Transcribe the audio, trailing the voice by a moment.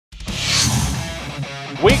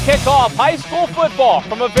We kick off high school football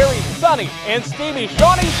from a very sunny and steamy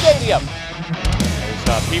Shawnee Stadium.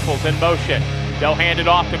 There's Peoples in motion. They'll hand it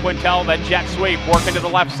off to Quintel, then jet sweep, working to the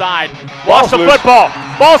left side. Lost the football.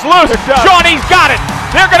 Ball's loose. Shawnee's got it.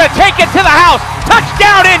 They're going to take it to the house.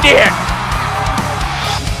 Touchdown, Indians!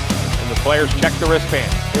 And the players check the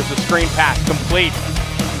wristband. Here's the screen pass, complete.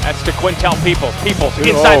 That's to Quintel Peoples. Peoples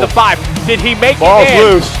inside the 5. Did he make Ball's it in?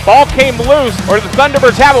 loose. Ball came loose, or the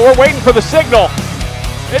Thunderbirds have it. We're waiting for the signal.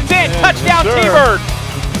 It's in. Touchdown, yes, T-Birds.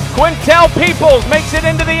 Quintel Peoples makes it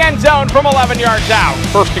into the end zone from 11 yards out.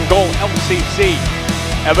 First and goal, LCC.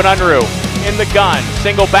 Evan Unruh in the gun.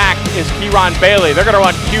 Single back is Kieron Bailey. They're going to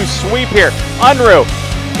run Q sweep here. Unruh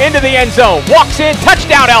into the end zone. Walks in.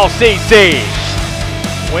 Touchdown, LCC.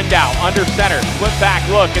 Window under center. Flip back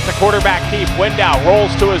look. It's a quarterback keep. Window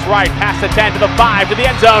rolls to his right. Past the 10 to the 5 to the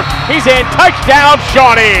end zone. He's in. Touchdown,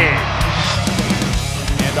 Shawnee.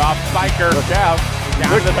 And off Spiker. Look out.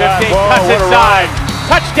 Down to the 15. Cuts inside.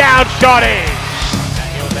 Touchdown, Shawnee. That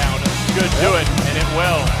heel down should do it, and it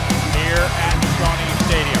will here at Shawnee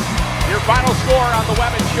Stadium. Your final score on the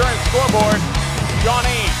Web Insurance scoreboard: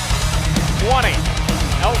 Shawnee 20,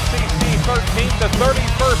 LCC 13. The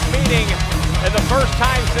 31st meeting and the first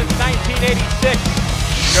time since 1986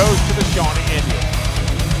 goes to the Shawnee Indians.